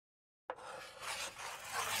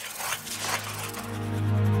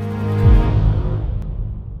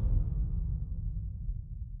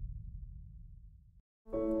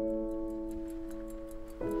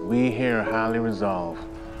resolve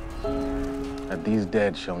that these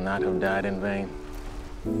dead shall not have died in vain,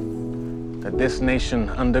 that this nation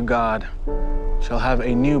under God shall have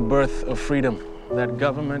a new birth of freedom, that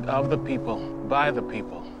government of the people, by the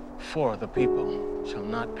people, for the people, shall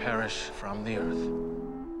not perish from the earth.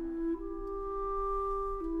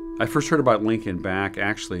 I first heard about Lincoln back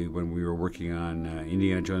actually when we were working on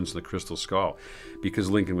Indiana Jones and the Crystal Skull,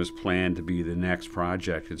 because Lincoln was planned to be the next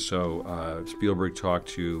project. And so Spielberg talked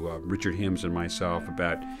to Richard Hims and myself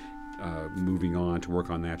about moving on to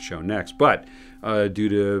work on that show next. But due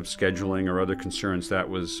to scheduling or other concerns, that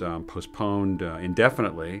was postponed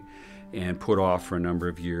indefinitely and put off for a number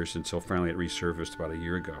of years until finally it resurfaced about a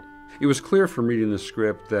year ago. It was clear from reading the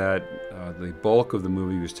script that the bulk of the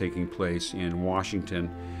movie was taking place in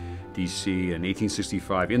Washington, D.C. in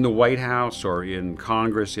 1865, in the White House or in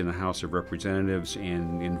Congress, in the House of Representatives,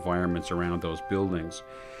 and environments around those buildings.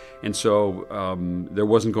 And so there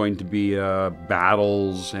wasn't going to be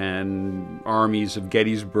battles and armies of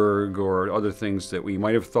Gettysburg or other things that we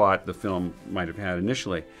might have thought the film might have had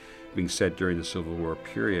initially, being set during the Civil War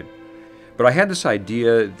period. But I had this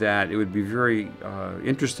idea that it would be very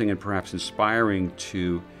interesting and perhaps inspiring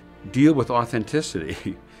to deal with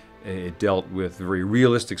authenticity. It dealt with very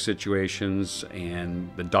realistic situations,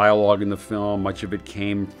 and the dialogue in the film, much of it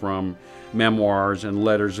came from memoirs and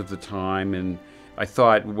letters of the time. And I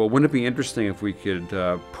thought, well, wouldn't it be interesting if we could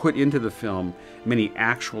put into the film many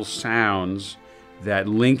actual sounds that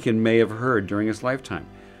Lincoln may have heard during his lifetime?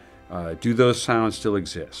 Do those sounds still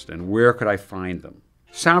exist, and where could I find them?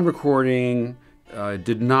 Sound recording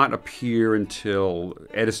did not appear until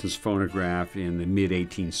Edison's phonograph in the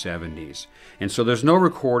mid-1870s. And so there's no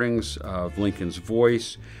recordings of Lincoln's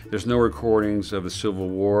voice, there's no recordings of the Civil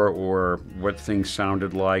War or what things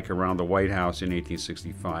sounded like around the White House in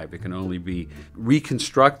 1865. It can only be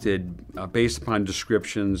reconstructed based upon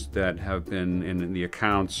descriptions that have been in the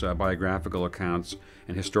accounts, biographical accounts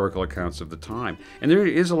and historical accounts of the time. And there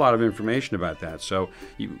is a lot of information about that. So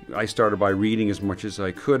I started by reading as much as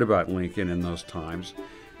I could about Lincoln in those times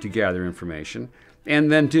to gather information,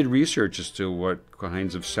 and then did research as to what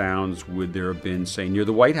kinds of sounds would there have been, say, near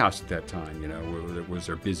the White House at that time. You know, was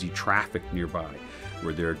there busy traffic nearby?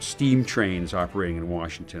 Were there steam trains operating in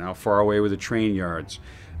Washington? How far away were the train yards?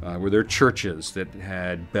 Were there churches that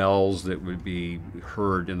had bells that would be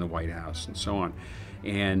heard in the White House, and so on?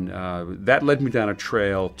 And that led me down a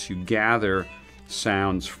trail to gather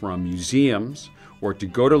sounds from museums or to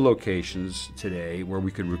go to locations today where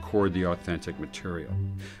we could record the authentic material.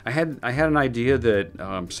 I had an idea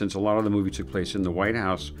that since a lot of the movie took place in the White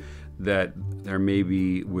House, that there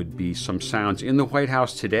maybe would be some sounds in the White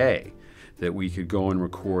House today that we could go and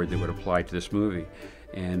record that would apply to this movie.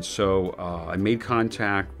 And so I made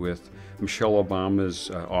contact with Michelle Obama's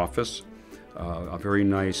office. A very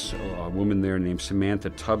nice woman there named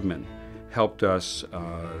Samantha Tubman helped us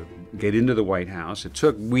get into the White House. It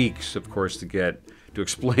took weeks, of course, to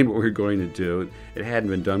explain what we were going to do. It hadn't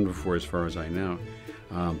been done before, as far as I know.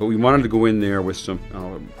 But we wanted to go in there with some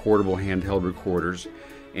portable handheld recorders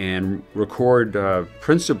and record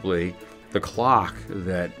principally the clock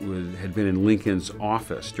that had been in Lincoln's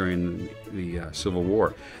office during the Civil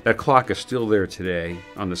War. That clock is still there today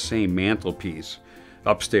on the same mantelpiece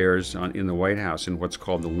upstairs in the White House in what's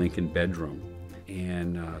called the Lincoln bedroom.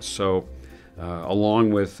 And so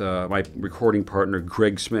along with my recording partner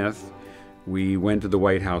Greg Smith, we went to the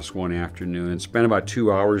White House one afternoon and spent about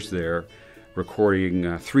 2 hours there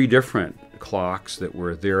recording 3 different clocks that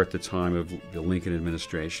were there at the time of the Lincoln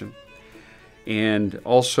administration. And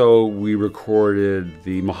also we recorded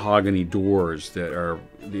the mahogany doors that are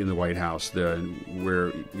in the White House,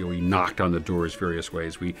 where we knocked on the doors various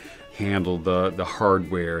ways. We handled the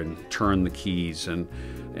hardware and turned the keys and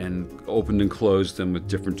opened and closed them with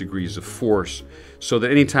different degrees of force, so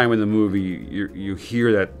that any time in the movie you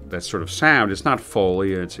hear that sort of sound, it's not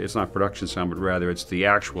Foley, it's not production sound, but rather it's the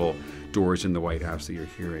actual doors in the White House that you're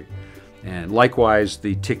hearing. And likewise,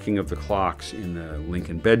 the ticking of the clocks in the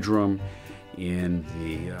Lincoln bedroom, in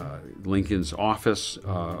the Lincoln's office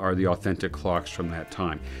are the authentic clocks from that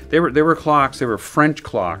time. They were French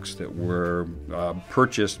clocks that were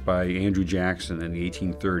purchased by Andrew Jackson in the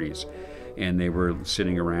 1830s, and they were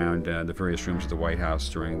sitting around the various rooms of the White House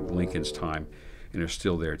during Lincoln's time, and are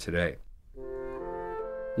still there today.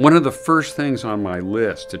 One of the first things on my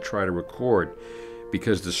list to try to record,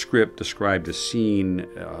 because the script described the scene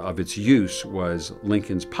of its use, was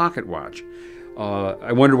Lincoln's pocket watch.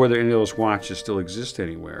 I wondered whether any of those watches still exist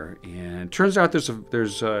anywhere, and it turns out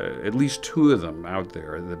there's at least 2 of them out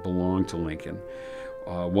there that belong to Lincoln.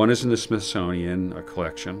 One is in the Smithsonian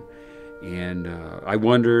collection, And I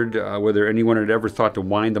wondered whether anyone had ever thought to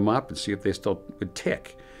wind them up and see if they still would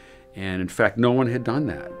tick. And in fact, no one had done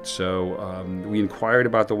that. So we inquired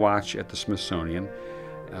about the watch at the Smithsonian.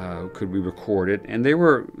 Could we record it? And they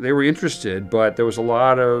were interested, but there was a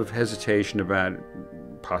lot of hesitation about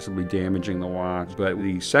possibly damaging the watch. But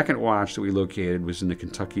the second watch that we located was in the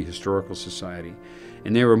Kentucky Historical Society,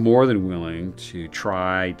 and they were more than willing to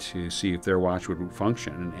try to see if their watch would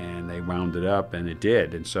function, and they wound it up, and it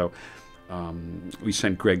did. And so we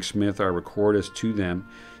sent Greg Smith, our recordist, to them.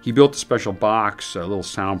 He built a special box, a little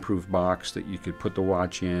soundproof box that you could put the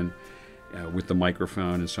watch in with the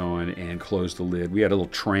microphone and so on, and close the lid. We had a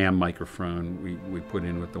little tram microphone we put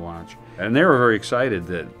in with the watch. And they were very excited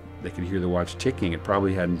that they could hear the watch ticking. It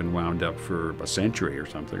probably hadn't been wound up for a century or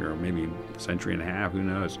something, or maybe a century and a half, who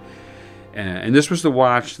knows. And this was the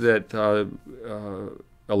watch that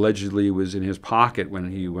allegedly was in his pocket when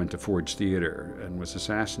he went to Ford's Theater and was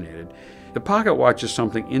assassinated. The pocket watch is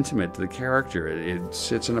something intimate to the character. It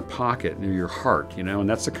sits in a pocket near your heart, you know, and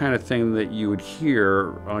that's the kind of thing that you would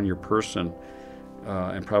hear on your person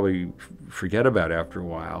and probably forget about after a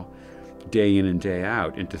while, day in and day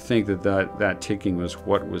out. And to think that ticking was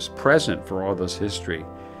what was present for all this history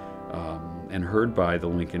and heard by the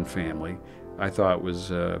Lincoln family, I thought was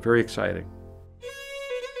very exciting.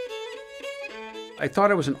 I thought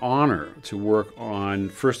it was an honor to work on,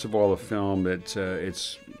 first of all, a film that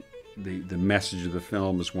the message of the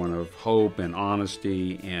film is one of hope and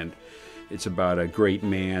honesty, and it's about a great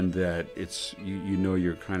man that you know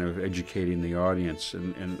you're kind of educating the audience,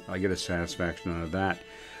 and I get a satisfaction out of that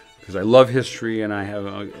because I love history and I have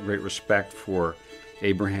a great respect for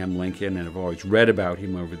Abraham Lincoln, and I've always read about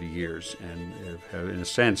him over the years, and have, in a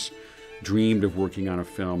sense, dreamed of working on a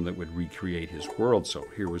film that would recreate his world. So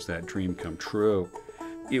here was that dream come true.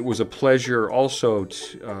 It was a pleasure also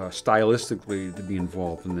stylistically to be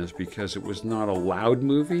involved in this, because it was not a loud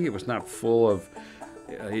movie. It was not full of,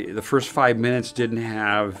 the first 5 minutes didn't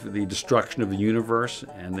have the destruction of the universe,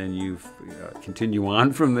 and then you continue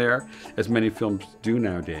on from there, as many films do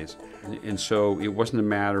nowadays. And so it wasn't a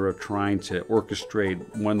matter of trying to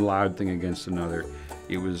orchestrate one loud thing against another.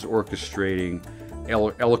 It was orchestrating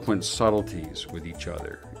eloquent subtleties with each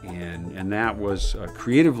other, and that was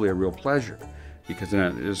creatively a real pleasure, because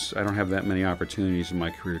I don't have that many opportunities in my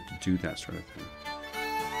career to do that sort of thing.